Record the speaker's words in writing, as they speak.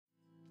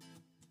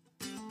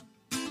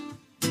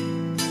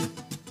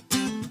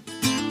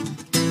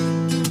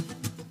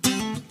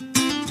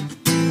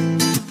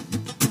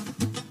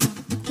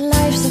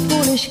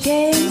selfish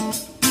game?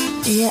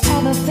 Do you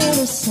ever feel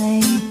the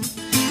same?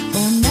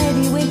 Or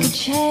maybe we could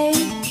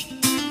change,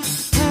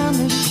 turn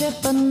the ship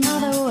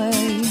another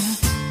way.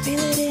 Feel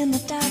it in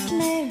the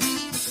darkness,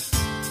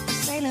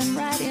 sailing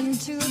right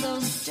into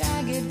those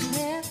jagged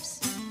cliffs.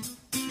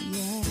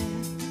 Yeah.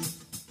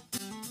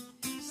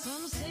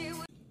 Some say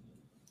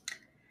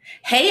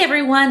Hey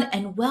everyone,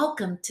 and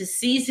welcome to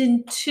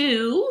season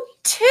 2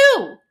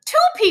 Two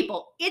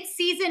people. It's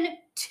season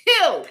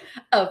 2.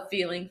 of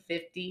Feeling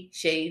 50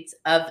 Shades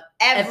of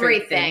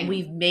Everything.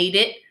 We've made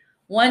it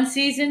one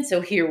season, so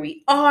here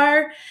we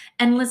are.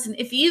 And listen,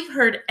 if you've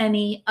heard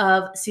any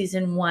of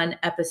season 1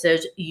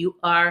 episodes, you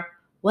are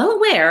well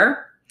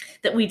aware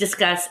that we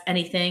discuss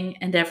anything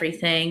and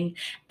everything.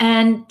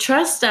 And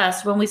trust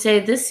us when we say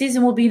this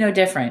season will be no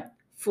different.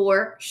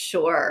 For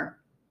sure.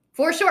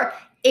 For sure.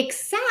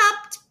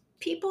 Except,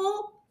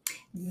 people,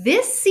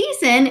 this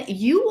season,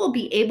 you will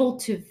be able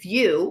to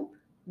view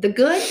the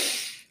good,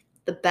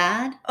 the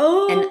bad,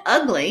 and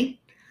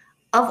ugly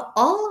of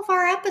all of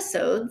our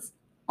episodes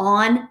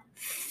on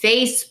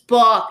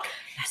Facebook.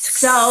 That's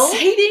So-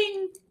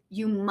 exciting.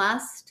 You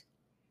must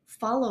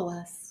follow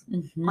us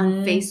Mhm.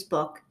 on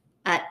Facebook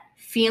at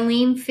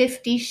Feeling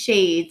 50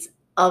 Shades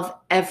of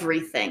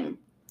Everything.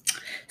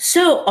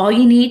 So all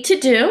you need to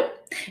do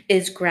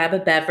is grab a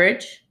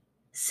beverage,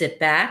 sit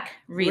back,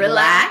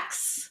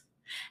 relax,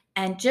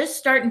 and just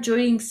start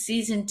enjoying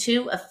season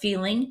 2 of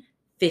Feeling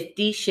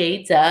 50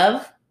 Shades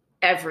of.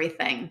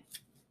 Everything.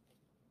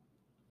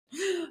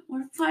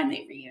 We're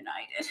finally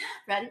reunited.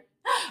 Ready?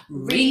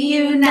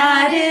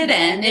 Reunited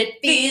and it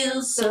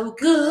feels so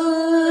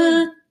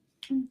good.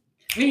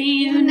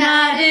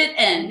 Reunited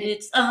and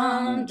it's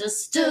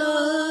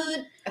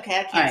understood. Okay,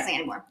 I can't All right. say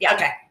anymore. Yeah.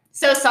 Okay.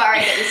 So sorry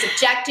that we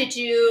subjected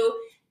you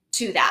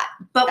to that.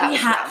 But That we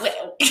was have. rough.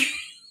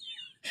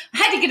 I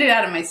had to get it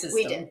out of my system.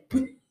 We did.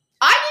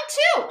 I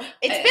did too.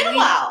 It's been a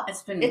while.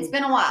 It's been It's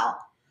been a while.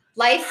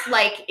 Life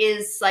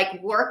is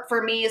work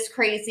for me is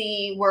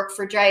crazy. Work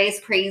for Jay is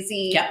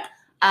crazy. Yep.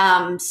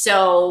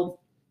 So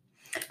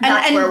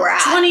that's where we're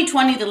at.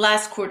 2020, the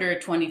last quarter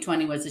of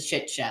 2020 was a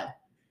shit show.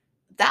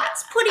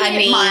 That's putting I it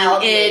mean,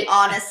 mildly,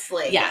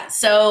 honestly. Yeah.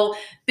 So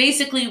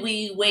basically,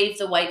 we waved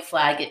the white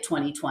flag at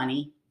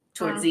 2020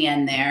 towards the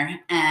end there.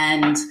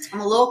 And I'm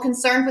a little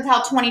concerned with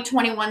how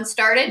 2021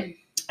 started.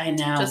 I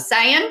know. Just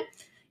saying.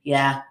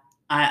 Yeah.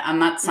 I'm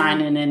not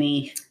signing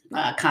any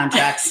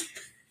contracts.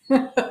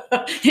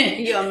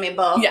 You and me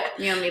both. Yeah.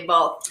 You and me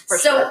both. For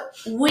So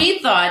sure. we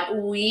thought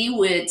we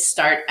would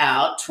start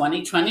out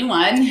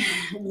 2021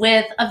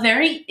 with a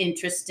very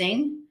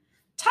interesting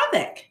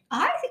topic.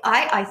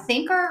 I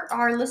think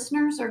our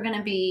listeners are going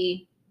to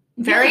be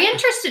very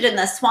interested in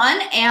this one.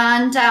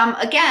 And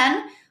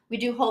again, we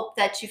do hope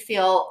that you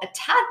feel a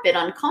tad bit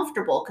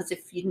uncomfortable, because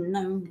if you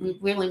know, we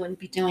really wouldn't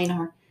be doing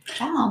our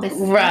job if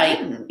we Right.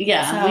 didn't.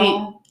 Yeah.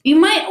 So, You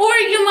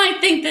might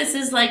think this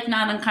is like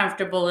not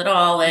uncomfortable at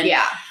all. And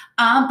yeah.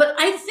 but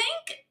I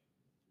think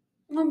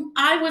when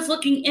I was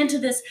looking into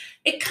this,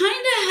 it kind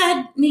of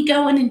had me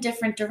going in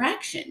different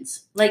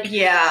directions. Like,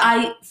 Yeah.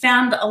 I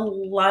found a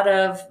lot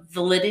of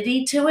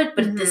validity to it,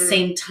 but at the Mhm.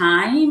 same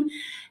time,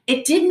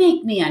 it did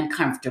make me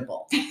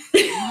uncomfortable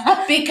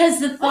because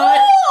the thought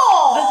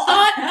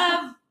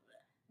of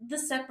the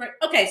separate.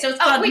 Okay, so it's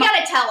Oh, called we got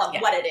to tell them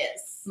Yeah. what it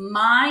is.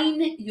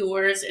 Mine,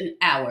 Yours, and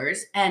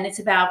Ours, and it's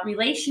about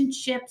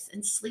relationships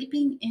and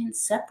sleeping in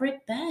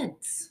separate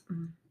beds.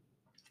 Mm.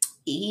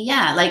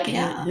 Yeah, like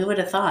Yeah. who would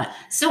have thought?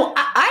 So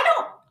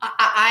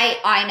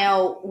I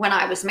know when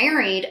I was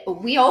married,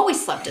 we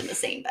always slept in the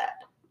same bed.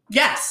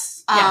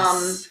 Yes.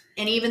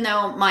 And even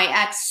though my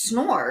ex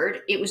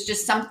snored, it was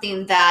just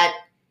something that,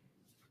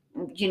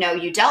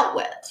 you dealt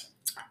with.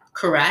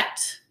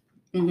 Correct.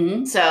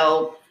 Mm-hmm.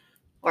 So,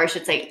 or I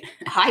should say,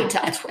 I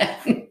dealt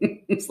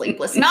with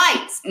sleepless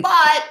nights.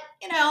 But,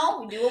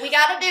 we do what we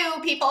got to do,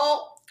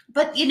 people.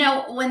 But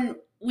when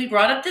we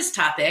brought up this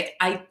topic,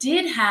 I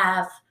did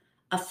have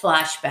a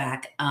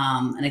flashback,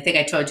 and I think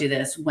I told you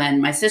this, when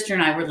my sister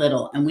and I were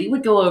little, and we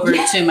would go over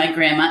to my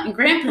grandma and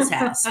grandpa's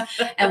house,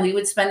 and we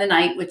would spend the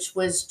night, which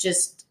was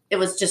just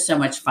so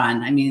much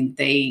fun. I mean,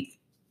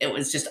 it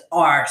was just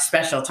our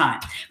special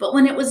time. But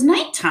when it was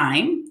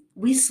nighttime,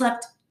 we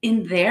slept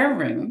in their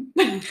room,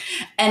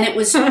 and it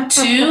was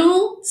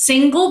 2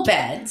 single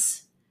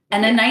beds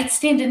and a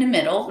nightstand in the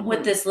middle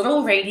with this little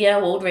old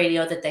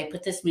radio that they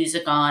put this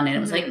music on, and it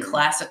was like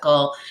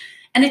classical.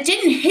 And it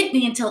didn't hit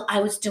me until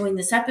I was doing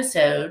this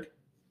episode.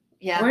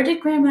 Yeah. Where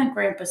did Grandma and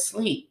Grandpa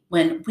sleep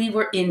when we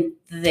were in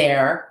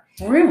their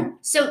room?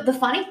 So the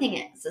funny thing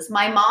is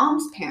my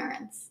mom's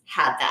parents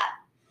had that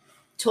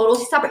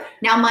totally separate.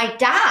 Now my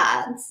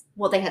dad's,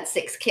 well, they had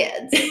 6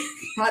 kids.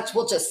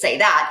 We'll just say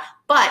that.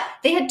 But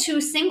they had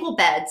 2 single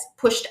beds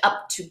pushed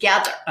up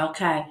together.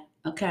 Okay.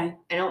 I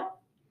don't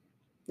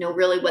know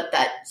really what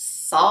that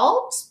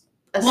solves.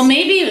 Well,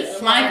 maybe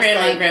As my far as, grandma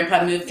like- and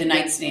grandpa moved the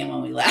nightstand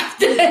when we left.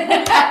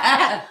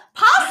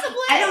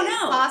 Possibly. I don't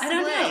know.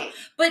 Possibly.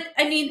 But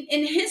I mean,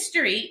 in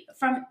history,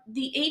 from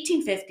the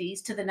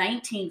 1850s to the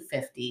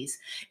 1950s,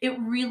 it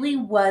really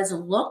was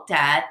looked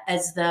at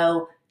as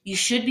though you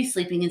should be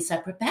sleeping in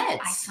separate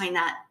beds. I find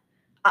that,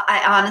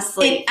 I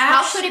honestly,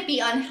 how could it be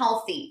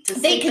unhealthy to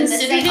sleep in the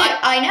same?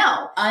 I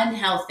know.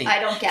 Unhealthy. I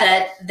don't get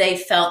that. They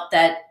felt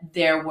that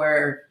there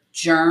were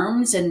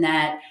germs and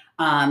that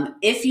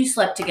if you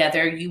slept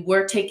together, you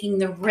were taking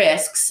the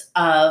risks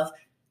of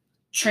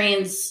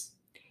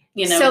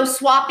so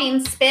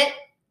swapping spit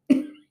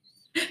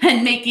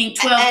and making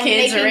 12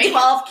 kids. And making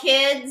 12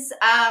 kids.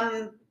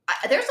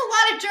 There's a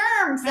lot of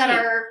germs that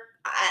are,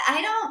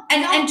 I don't.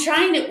 And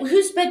trying to,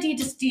 whose bed do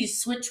you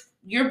switch?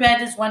 Your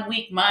bed is 1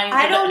 week, mine.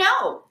 I don't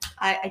know.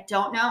 I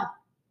don't know.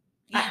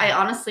 Yeah. I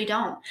honestly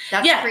don't.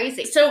 That's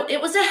crazy. So it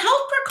was a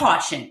health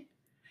precaution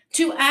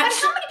to actually.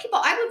 But how many people,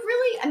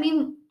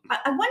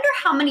 I wonder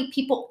how many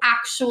people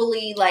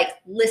actually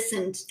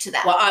listened to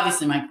that. Well,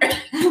 obviously my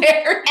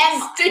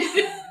grandparents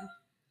did.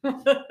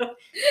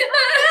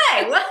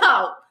 Okay,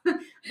 wow.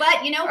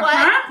 But you know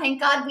what? Thank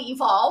God we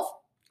evolve.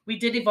 We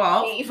did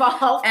evolve.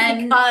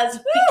 And because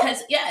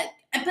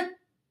but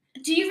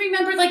do you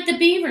remember the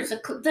Beavers,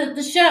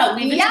 the show?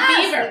 Leave It to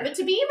Beaver. Leave It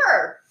to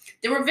Beaver.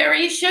 There were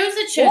various shows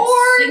that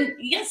showed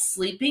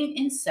sleeping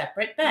in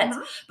separate beds.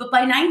 Mm-hmm. But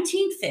by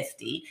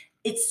 1950,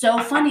 it's so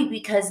funny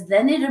because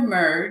then it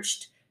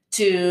emerged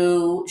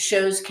to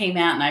shows came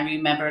out, and I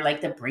remember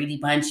the Brady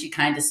Bunch. You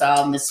kind of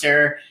saw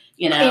Mr.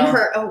 In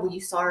her,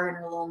 you saw her in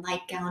her little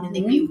nightgown, and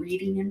they'd be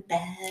reading in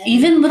bed.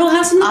 Even Little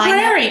House on the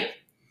Prairie.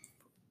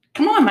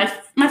 Come on,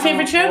 my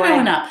favorite show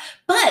growing up.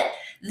 But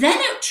then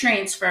it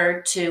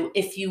transferred to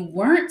if you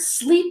weren't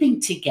sleeping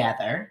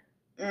together,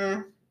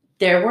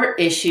 there were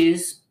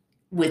issues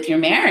with your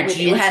marriage.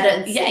 You were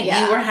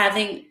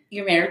having,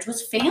 your marriage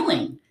was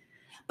failing.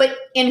 But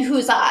in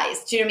whose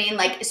eyes? Do you know what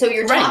I mean? So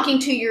you're talking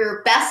to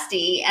your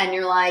bestie and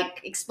you're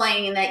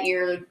explaining that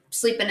you're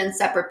sleeping in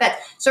separate beds.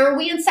 So are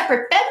we in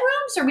separate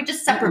bedrooms or are we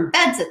just separate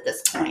beds at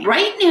this point?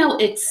 Right now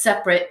it's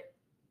separate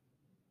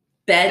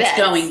beds.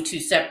 Going to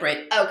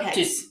separate,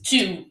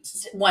 to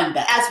one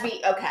bed.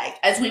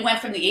 As we went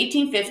from the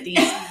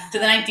 1850s to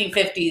the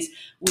 1950s,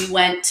 we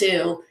went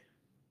to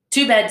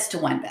 2 beds to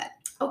 1 bed.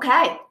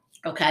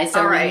 Okay,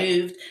 so we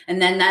moved, and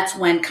then that's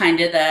when kind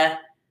of the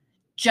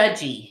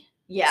judgy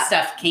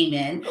stuff came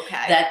in.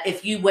 That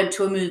if you went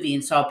to a movie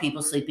and saw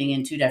people sleeping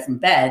in 2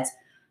 different beds,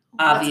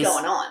 obviously,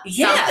 what's going on?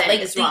 Something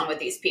is wrong with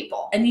these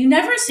people. And you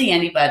never see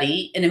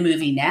anybody in a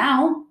movie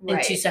now in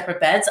 2 separate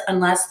beds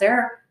unless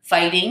they're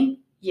fighting.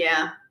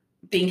 Yeah.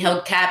 Being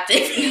held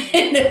captive.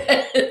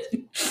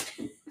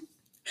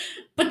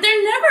 But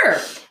they're never,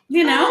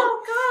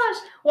 Oh,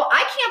 gosh. Well,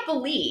 I can't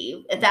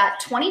believe that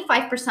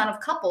 25%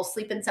 of couples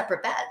sleep in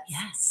separate beds.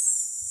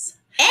 Yes.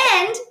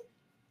 And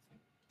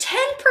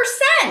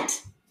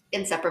 10%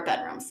 in separate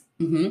bedrooms.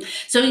 Mm-hmm.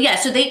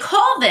 So they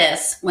call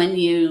this when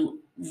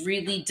you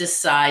really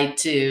decide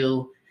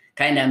to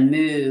kind of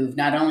move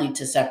not only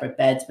to separate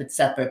beds, but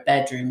separate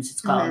bedrooms.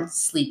 It's called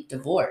sleep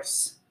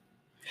divorce.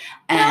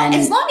 And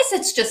as long as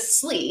it's just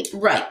sleep.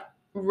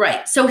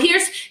 Right. So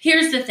here's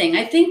the thing.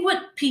 I think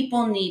what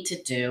people need to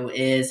do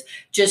is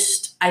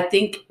I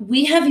think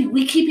we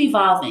keep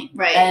evolving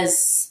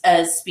as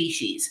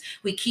species.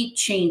 We keep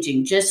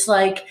changing, just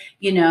like,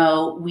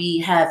 we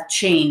have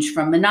changed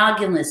from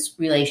monogamous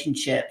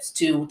relationships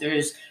to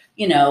there's,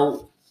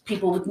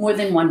 people with more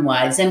than one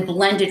wives and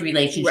blended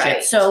relationships.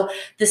 Right. So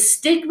the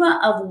stigma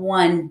of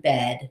 1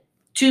 bed,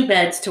 2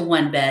 beds to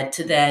 1 bed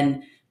to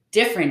then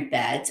different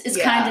beds is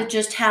kind of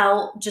just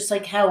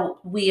like how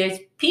we as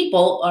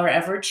people are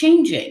ever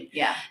changing.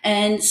 Yeah.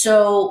 And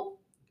so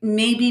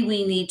maybe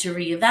we need to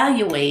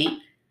reevaluate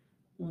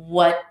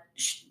what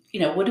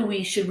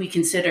should we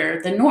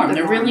consider the norm?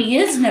 There really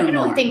is no norm. I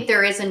don't think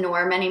there is a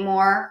norm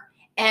anymore.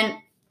 And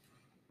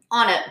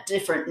on a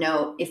different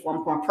note, if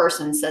one more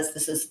person says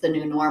this is the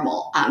new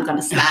normal, I'm going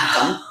to smack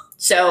them.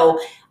 So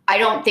I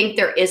don't think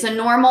there is a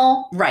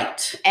normal.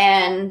 Right.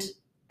 And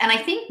I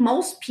think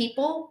most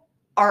people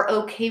are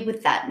okay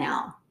with that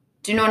now.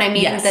 Do you know what I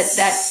mean? Yes.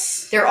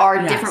 That there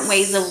are different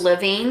ways of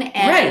living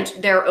and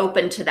they're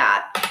open to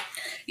that.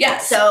 Yeah.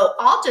 So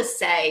I'll just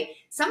say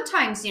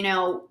sometimes,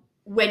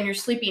 when you're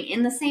sleeping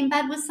in the same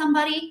bed with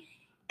somebody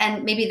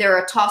and maybe they're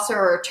a tosser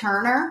or a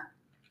turner,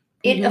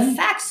 it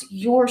affects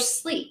your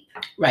sleep.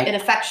 Right. It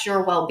affects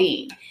your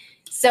well-being.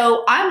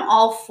 So I'm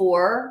all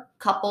for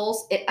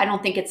couples. I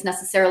don't think it's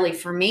necessarily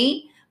for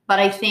me, but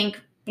I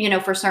think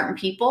for certain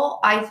people,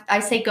 I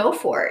say go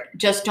for it.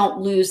 Just don't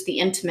lose the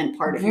intimate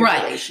part of your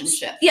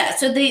relationship. Yeah.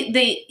 So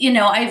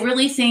I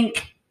really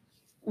think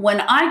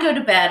when I go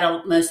to bed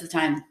most of the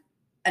time,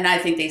 and I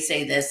think they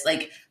say this,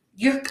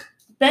 you're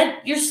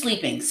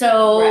sleeping.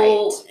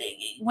 So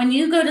when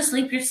you go to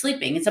sleep, you're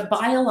sleeping. It's a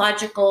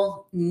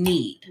biological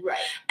need. Right.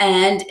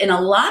 And in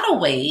a lot of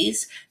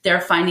ways,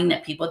 they're finding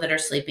that people that are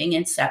sleeping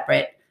in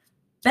separate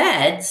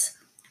beds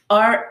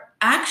are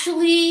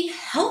actually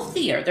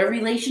healthier. Their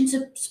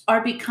relationships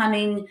are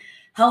becoming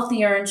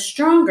healthier and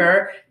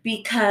stronger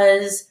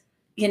because,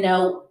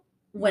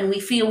 when we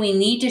feel we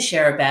need to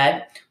share a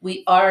bed,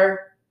 we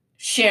are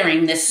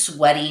sharing this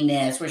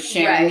sweatiness. We're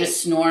sharing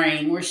this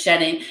snoring. We're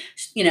shedding,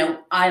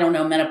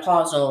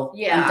 menopausal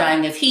and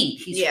dying of heat.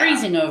 He's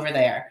freezing over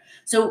there.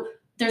 So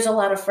there's a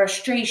lot of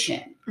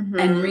frustration Mhm.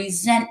 and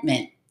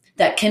resentment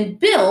that can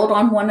build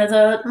on one of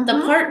the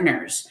Mhm.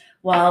 partners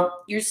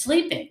while you're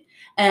sleeping.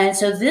 And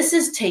so this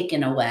is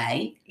taken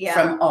away Yeah.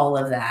 from all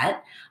of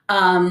that.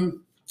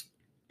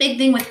 Big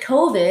thing with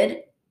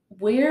COVID,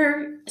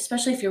 where,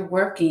 especially if you're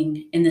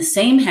working in the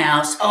same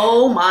house,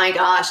 Oh my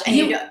gosh. And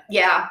You-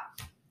 yeah.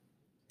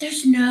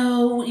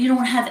 you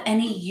don't have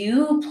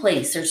any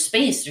place or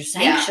space or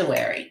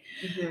sanctuary.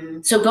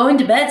 Mhm. So going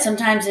to bed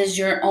sometimes is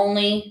your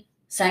only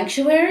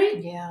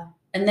sanctuary. Yeah.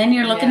 And then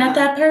you're looking Yeah. at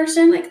that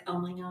person. Like, oh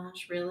my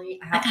gosh, really?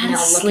 I have to gotta now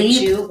look sleep.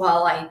 at you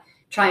while I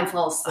try and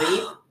fall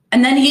asleep.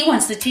 And then he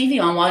wants the TV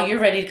on while you're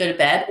ready to go to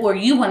bed, or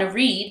you want to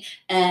read,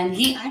 and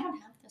he. I don't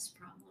have this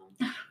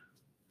problem.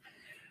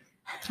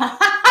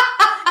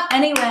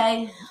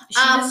 Anyway, she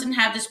doesn't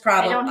have this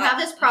problem. I don't have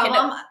this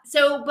problem.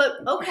 So, but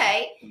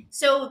okay.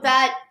 So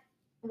that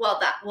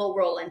we'll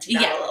roll into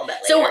that a little bit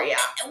later. So yeah.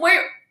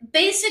 we're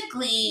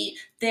basically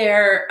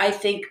there. I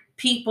think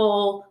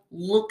people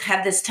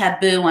have this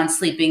taboo on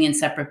sleeping in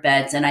separate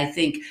beds, and I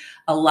think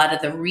a lot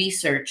of the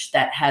research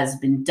that has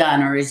been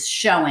done or is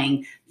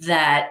showing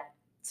that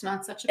It's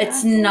not such a bad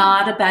it's thing.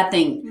 not a bad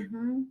thing.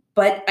 Mhm.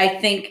 But I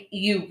think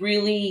you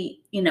really,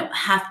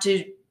 have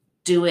to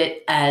do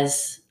it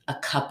as a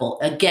couple.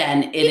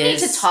 Again, You need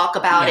to talk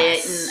about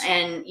yes. it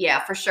and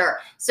yeah, for sure.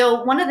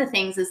 So one of the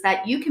things is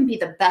that you can be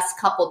the best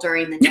couple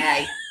during the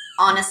day.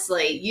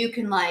 Honestly, you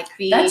can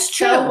be That's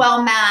so true.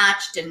 well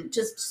matched and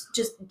just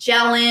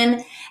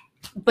gelling,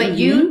 but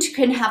you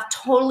can have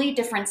totally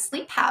different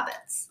sleep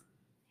habits.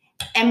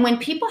 And when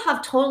people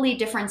have totally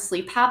different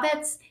sleep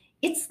habits,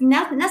 it's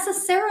not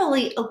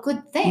necessarily a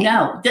good thing.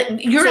 No,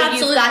 you're So absolutely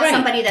you've got right.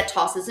 somebody that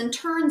tosses and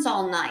turns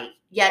all night,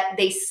 yet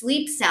they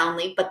sleep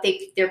soundly, but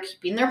they're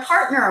keeping their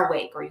partner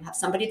awake. Or you have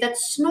somebody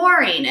that's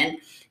snoring and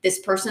this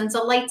person's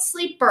a light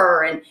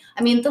sleeper. And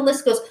I mean, the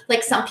list goes,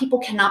 some people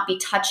cannot be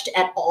touched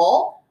at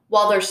all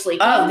while they're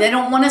sleeping. Oh, they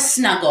don't want to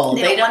snuggle.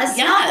 They don't want to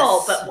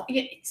snuggle.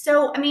 Yes. But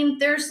so, I mean,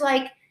 there's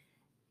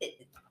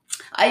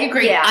I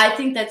agree. Yeah. I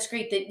think that's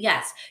great that,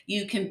 yes,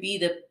 you can be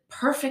the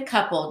perfect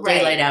couple Right.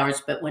 daylight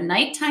hours, but when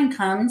nighttime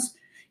comes,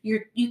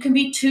 you can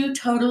be two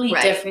totally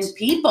Right. different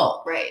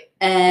people. right.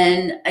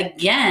 And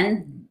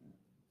again,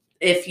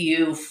 if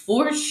you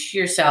force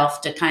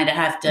yourself to kind of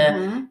have to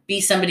Mhm.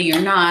 be somebody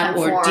you're not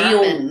or Conform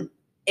deal, and-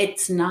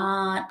 it's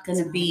not going It's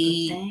to not a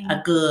be good thing.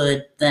 a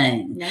good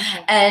thing. No.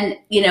 And,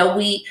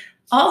 we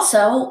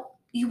also,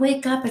 you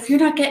wake up, if you're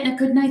not getting a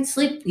good night's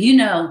sleep,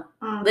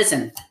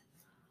 listen,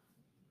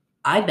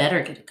 I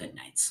better get a good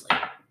night's sleep.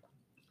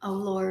 Oh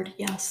Lord,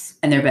 yes.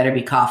 And there better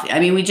be coffee. I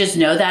mean, we just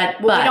know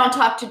that. Well, but we don't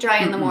talk to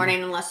Jai in the Mm-mm.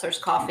 morning unless there's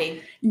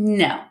coffee.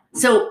 No.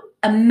 So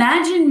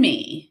imagine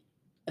me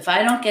if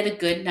I don't get a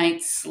good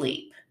night's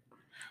sleep.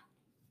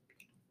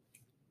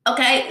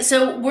 Okay,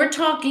 so we're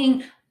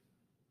talking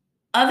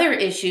other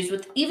issues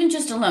with even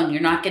just alone,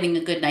 you're not getting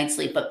a good night's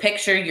sleep. But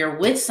picture you're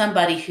with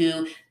somebody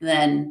who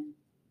then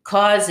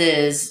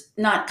causes,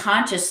 not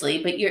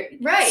consciously, but you're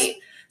Right.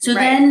 So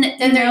Right.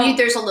 then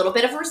There's a little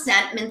bit of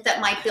resentment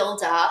that might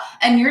build up.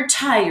 and you're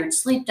tired,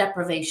 sleep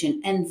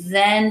deprivation, and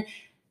then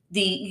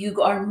you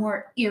are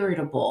more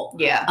irritable.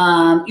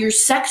 Yeah. Your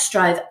sex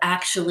drive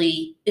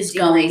actually is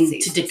going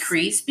Decreases. to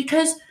decrease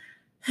because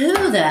who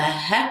the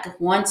heck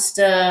wants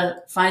to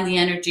find the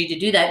energy to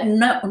do that?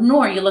 No,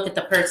 nor you look at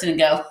the person and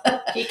go,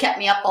 He kept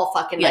me up all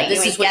fucking yeah, night.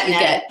 this You is ain't what you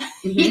getting get.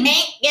 it. You Mhm.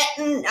 ain't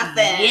getting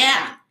nothing.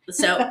 Yeah.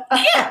 So,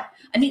 yeah.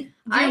 I mean,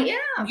 Yeah.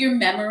 your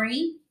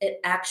memory,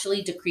 it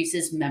actually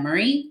decreases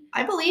memory.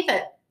 I believe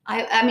it.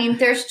 I mean,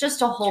 there's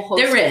just a whole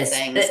host There of is.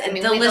 things. The- I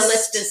mean, the the list-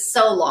 list is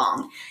so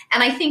long.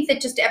 And I think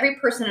that just every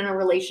person in a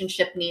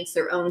relationship needs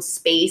their own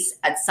space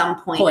at some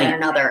point or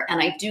another.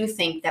 And I do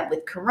think that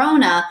with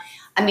Corona,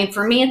 I mean,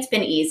 for me, it's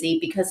been easy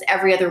because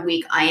every other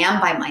week I am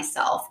by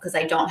myself because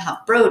I don't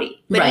have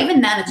Brody. But Right.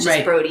 even then, it's just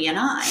Right. Brody and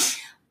I.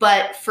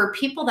 But for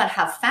people that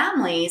have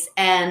families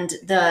and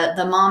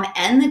the mom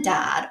and the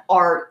dad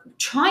are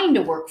trying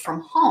to work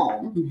from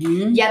home,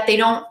 Mhm. yet they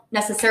don't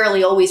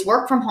necessarily always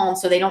work from home,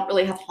 so they don't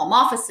really have home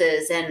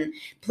offices and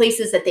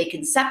places that they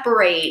can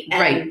separate. And,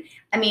 Right.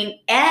 I mean,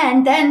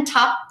 and then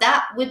top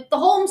that with the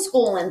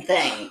homeschooling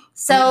thing.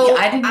 So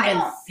I didn't even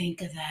don't-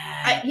 think of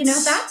that.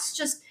 that's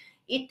just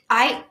it.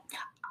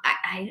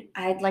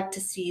 I'd like to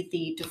see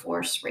the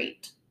divorce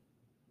rate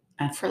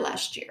for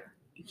last year.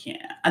 Yeah,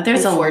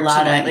 there's a lot of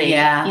Unfortunately,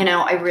 yeah.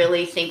 I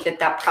really think that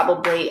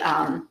probably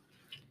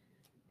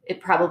it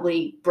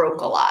probably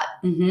broke a lot.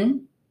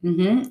 Mm-hmm.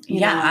 Mm-hmm.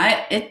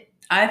 Yeah,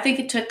 I think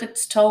it took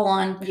its toll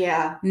on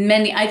Yeah,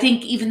 many. I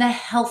think even the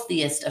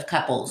healthiest of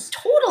couples.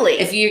 totally.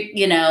 If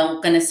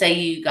you're, going to say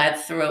you got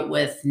through it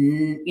with,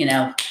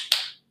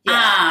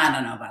 I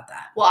don't know about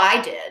that. Well,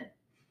 I did.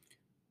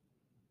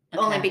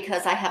 Only Okay.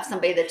 because I have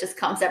somebody that just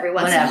comes every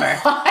once in Whatever. a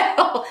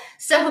while.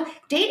 So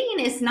dating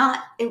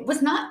it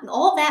was not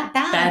all that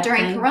bad Bad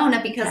during thing? Corona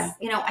because,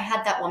 Okay. I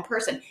had that one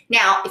person.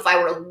 Now, if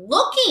I were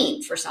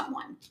looking for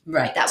someone,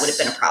 Right. that would have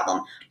been a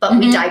problem. But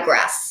we Mhm.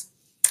 digress.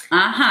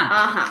 Uh-huh.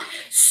 Uh-huh.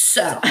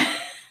 So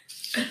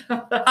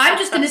I'm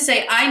just going to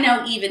say, I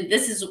know even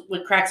this is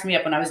what cracks me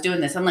up when I was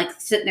doing this. I'm like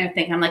sitting there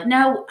thinking, I'm like,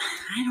 no,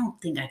 I don't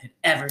think I could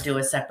ever do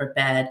a separate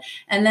bed.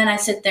 And then I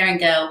sit there and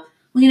go,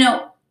 well, you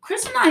know,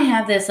 Chris and I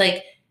have this,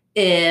 like,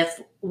 if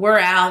we're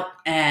out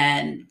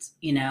and,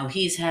 you know,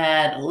 he's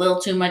had a little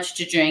too much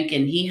to drink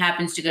and he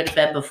happens to go to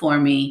bed before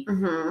me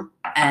Mm-hmm.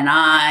 and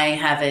I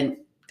haven't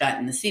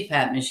gotten the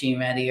CPAP machine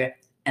ready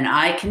and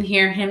I can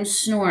hear him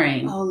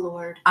snoring. Oh,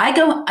 Lord. I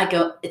go,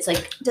 it's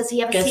like, Does he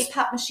have a Guess-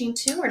 CPAP machine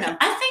too or no?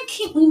 I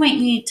think we might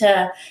need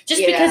to,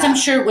 just because Yeah. I'm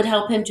sure it would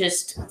help him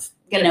just,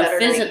 Get you a know, better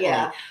night, physically.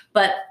 yeah.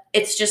 But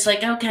it's just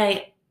like,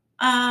 okay,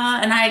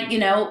 and I, you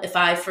know, if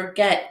I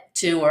forget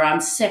to, or I'm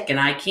sick and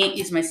I can't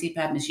use my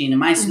CPAP machine and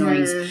my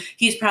snoring's, Mhm.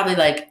 he's probably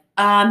like,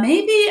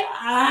 maybe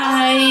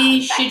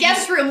I That should.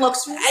 guest room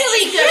looks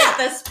really good Yeah. at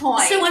this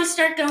point. So I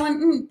start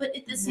going, but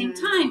at the same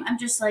Mhm. time, I'm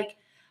just like,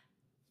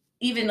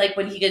 even like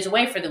when he goes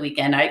away for the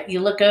weekend, you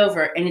look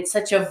over and it's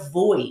such a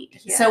void.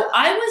 Yeah. So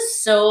I was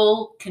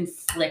so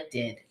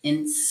conflicted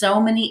in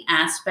so many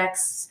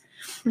aspects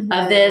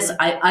of this.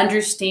 I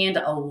understand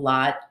a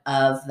lot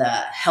of the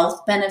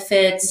health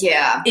benefits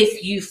Yeah.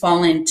 if you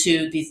fall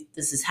into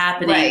this is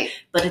happening, Right.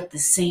 but at the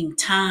same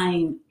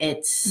time,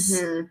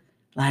 it's Mhm.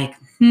 like,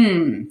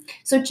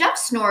 So Jeff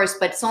snores,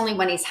 but it's only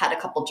when he's had a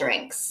couple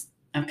drinks.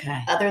 okay.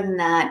 Other than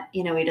that,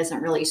 you know, he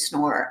doesn't really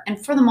snore.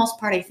 And for the most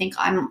part, I think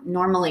I'm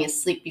normally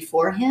asleep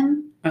before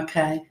him.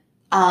 Okay.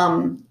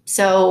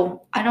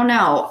 So I don't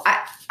know.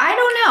 I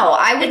don't know.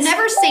 I would It's-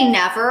 never say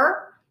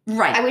never.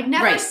 Right. I would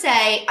never right.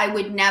 say I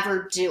would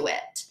never do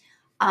it.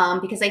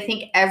 Because I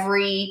think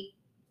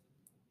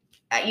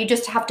you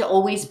just have to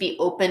always be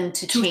open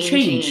to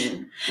changing,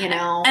 change. you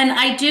know? And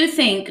I do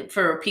think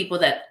for people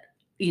that,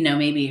 you know,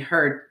 maybe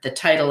heard the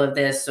title of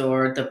this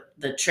or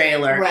the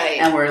trailer Right.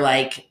 and were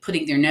like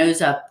putting their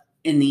nose up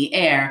in the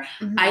air,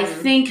 I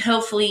Mhm. think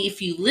hopefully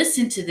if you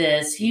listen to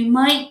this, you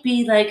might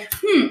be like,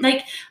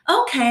 like,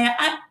 okay,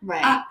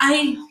 Right.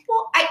 I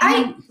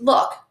I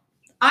look,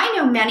 I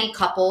know many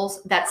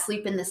couples that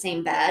sleep in the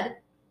same bed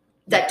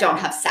that don't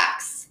have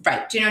sex.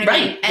 right. Do you know what I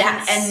mean? Right, And,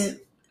 yes. and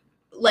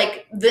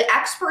like the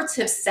experts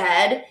have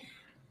said,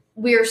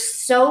 we're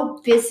so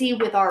busy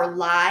with our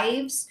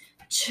lives,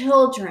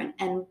 children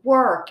and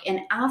work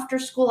and after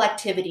school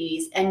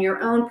activities and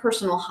your own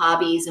personal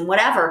hobbies and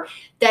whatever,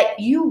 that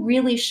you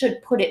really should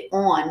put it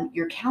on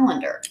your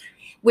calendar,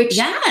 which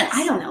Yes.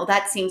 I don't know,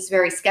 that seems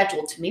very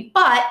scheduled to me,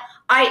 but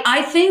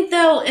I think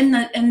though in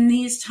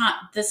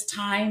this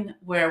time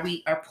where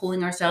we are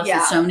pulling ourselves in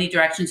Yeah. so many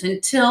directions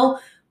until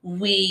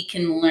we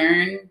can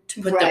learn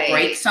to put Right. the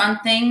brakes on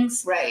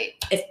things, right.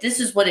 if this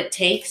is what it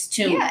takes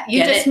to Yeah, you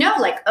get just it, know,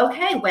 like,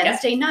 okay,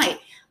 Wednesday night.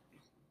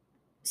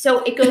 So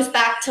it goes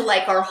back to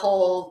like our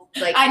whole,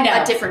 like I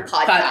know. a different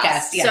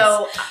podcast. Yes.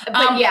 So, but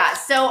Um, yeah,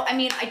 so I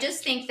mean, I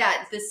just think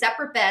that the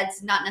separate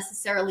bed's not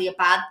necessarily a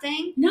bad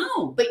thing,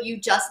 no. but you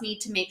just need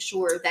to make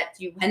sure that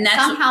you And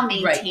that's- somehow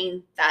right.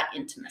 maintain that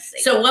intimacy.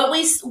 So what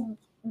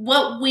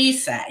we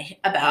say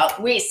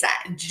about we say,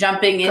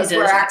 jumping because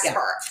into we're yeah,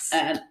 experts.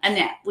 and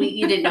yeah,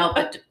 you didn't know,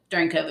 but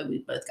during COVID we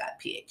both got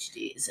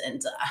PhDs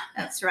and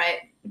That's right.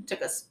 It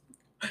took us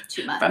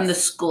 2 months. from the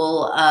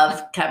School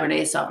of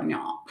Cabernet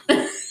Sauvignon.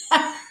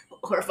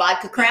 or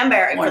vodka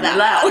cranberry Or for that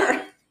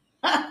lower.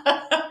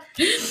 matter.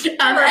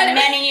 There were and-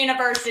 many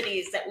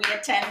universities that we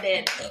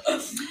attended.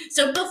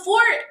 So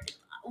before,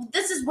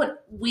 this is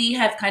what we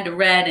have kind of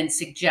read and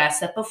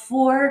suggest that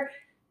before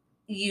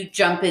you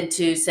jump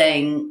into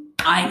saying,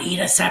 I need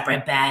a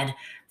separate bed,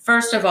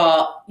 first of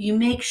all, you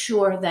make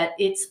sure that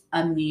it's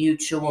a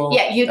mutual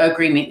Yeah, you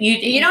agreement.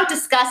 you don't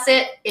discuss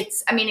it. It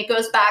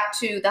goes back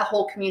to the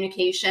whole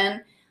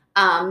communication.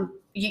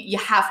 You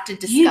have to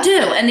discuss You do,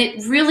 it. and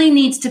it really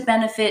needs to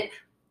benefit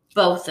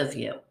both of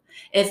you.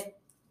 If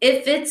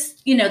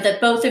it's, you know, that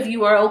both of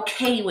you are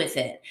okay with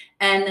it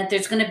and that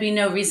there's going to be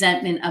no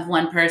resentment of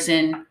one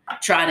person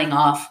trotting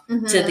off to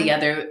Mhm. the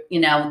other,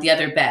 you know, the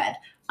other bed.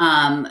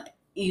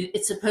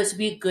 It's supposed to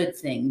be a good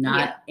thing,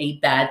 not a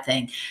bad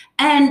thing.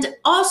 And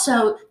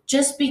also,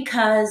 just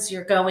because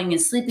you're going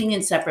and sleeping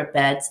in separate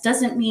beds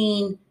doesn't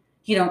mean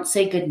you don't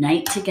say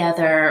goodnight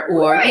together,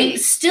 or Right. you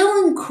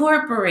still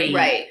incorporate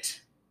Right.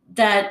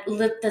 that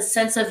the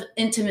sense of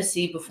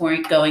intimacy before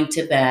going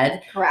to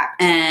bed. Correct.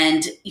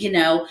 And, you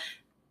know,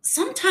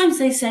 sometimes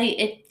they say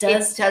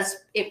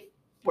It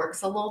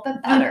works a little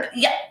bit better.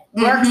 Yeah.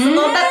 Works a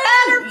little bit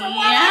better from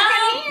what Yeah.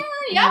 I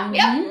can hear.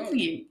 Yep.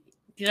 Mhm.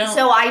 You know,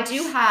 So I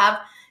do have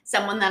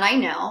someone that I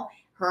know,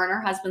 her and her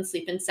husband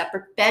sleep in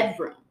separate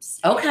bedrooms.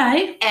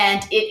 okay.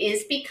 And it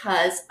is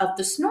because of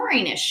the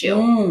snoring issue.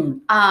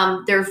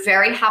 Mm. They're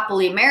very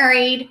happily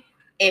married.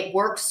 It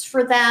works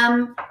for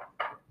them.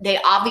 They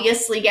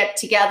obviously get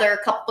together a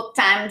couple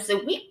times a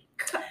week.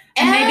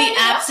 And maybe it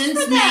works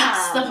absence for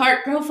makes the them.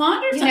 heart grow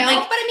fonder. You know,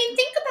 but I mean,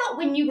 think about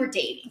when you were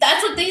dating.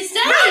 That's what they say.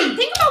 Right.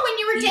 Think about when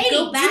you were You dating.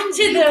 go back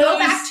to you go those-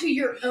 back to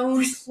your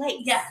own place.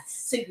 Yes.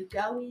 So you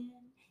go in,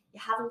 you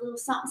have a little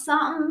something,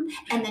 something,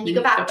 and then you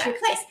go back to your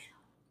place.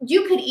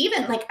 you could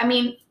even like, I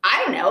mean,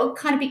 I don't know,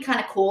 kind of be kind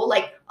of cool.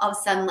 Like all of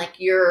a sudden, like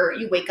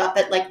you wake up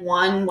at like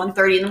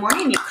 1:30 in the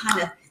morning and you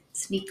kind of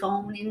sneak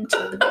on into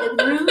the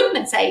bedroom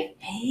and say,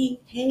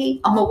 hey,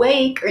 I'm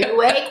awake. Are you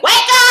awake?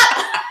 Wake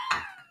up!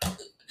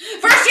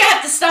 First you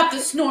have to stop the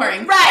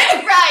snoring.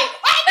 Right.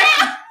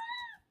 Wake up!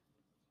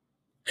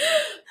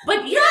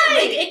 But yeah,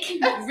 like it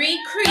can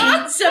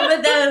recreate some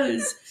of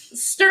those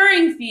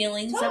stirring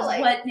feelings Totally.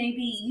 of what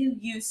maybe you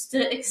used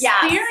to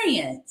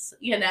experience,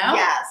 you know?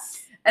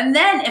 Yes. And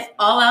then if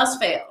all else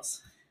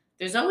fails,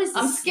 there's always the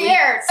I'm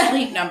scared.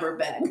 sleep number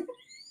bed.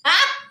 I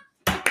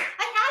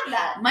had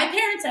that. My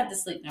parents had the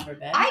sleep number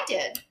bed. I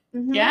did.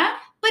 Mhm. Yeah?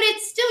 But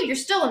you're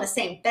still in the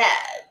same bed.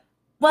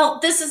 Well,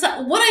 this is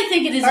what I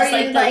think it is. Are Is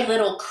like you the like-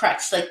 little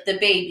crutch, like the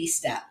baby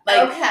step.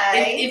 Like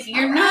Okay. if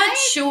you're All not right.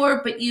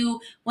 sure, but you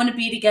want to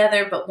be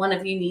together, but one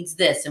of you needs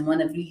this and one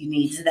of you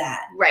needs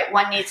that. Right.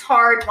 One needs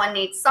hard, one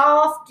needs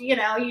soft. You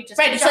know, you just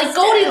Right. It's like adjust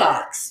it.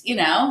 Goldilocks, you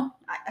know?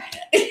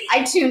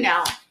 I do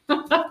know.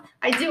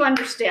 I do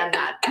understand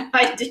that.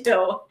 I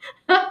do.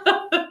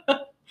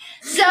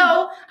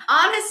 So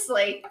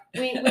honestly,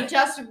 we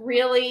just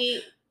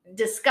really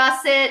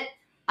discuss it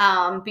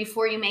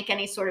before you make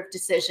any sort of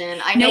decision.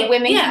 I know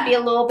women can be a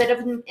little bit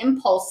of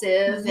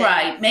impulsive.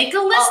 Right. Make a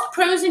list,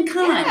 pros and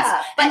cons.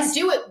 Yeah, but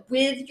do it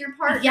with your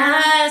partner.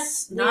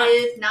 Yes. Not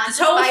This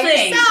just whole by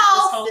thing. yourself.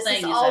 This whole This thing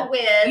is is all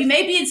with. You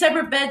may be in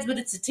separate beds, but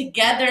it's a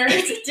together.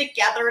 It's a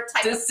together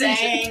type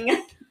decision. of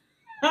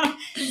thing.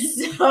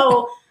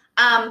 So,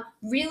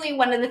 really,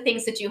 one of the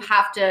things that you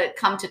have to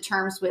come to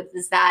terms with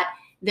is that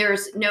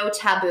there's no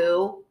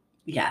taboo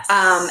Yes.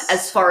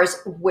 as far as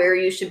where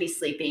you should be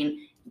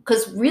sleeping,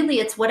 because really,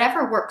 it's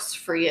whatever works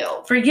for you,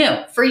 for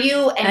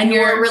you. and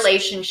your yours.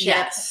 relationship.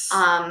 Yes.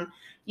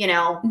 You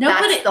know,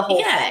 Nobody, that's the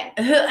whole thing.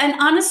 And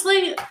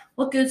honestly,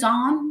 what goes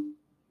on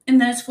in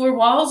those four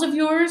walls of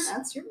yours,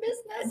 That's your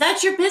business.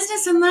 that's your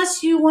business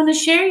unless you want to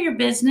share your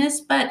business,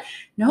 but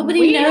nobody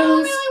we knows.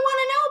 don't really want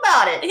to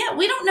know about it. Yeah,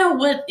 we don't know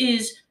what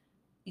is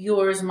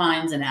yours,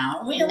 mine's, and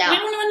ours. We don't No. want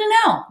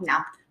to know. No.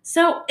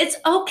 So it's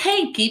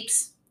okay,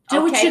 peeps.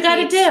 Do what Okay, you got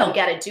to peeps, do. You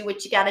got to do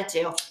what you got to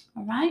do.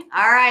 All right.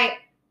 All right.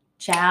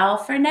 Ciao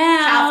for now.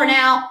 Ciao for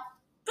now.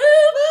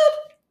 Boop.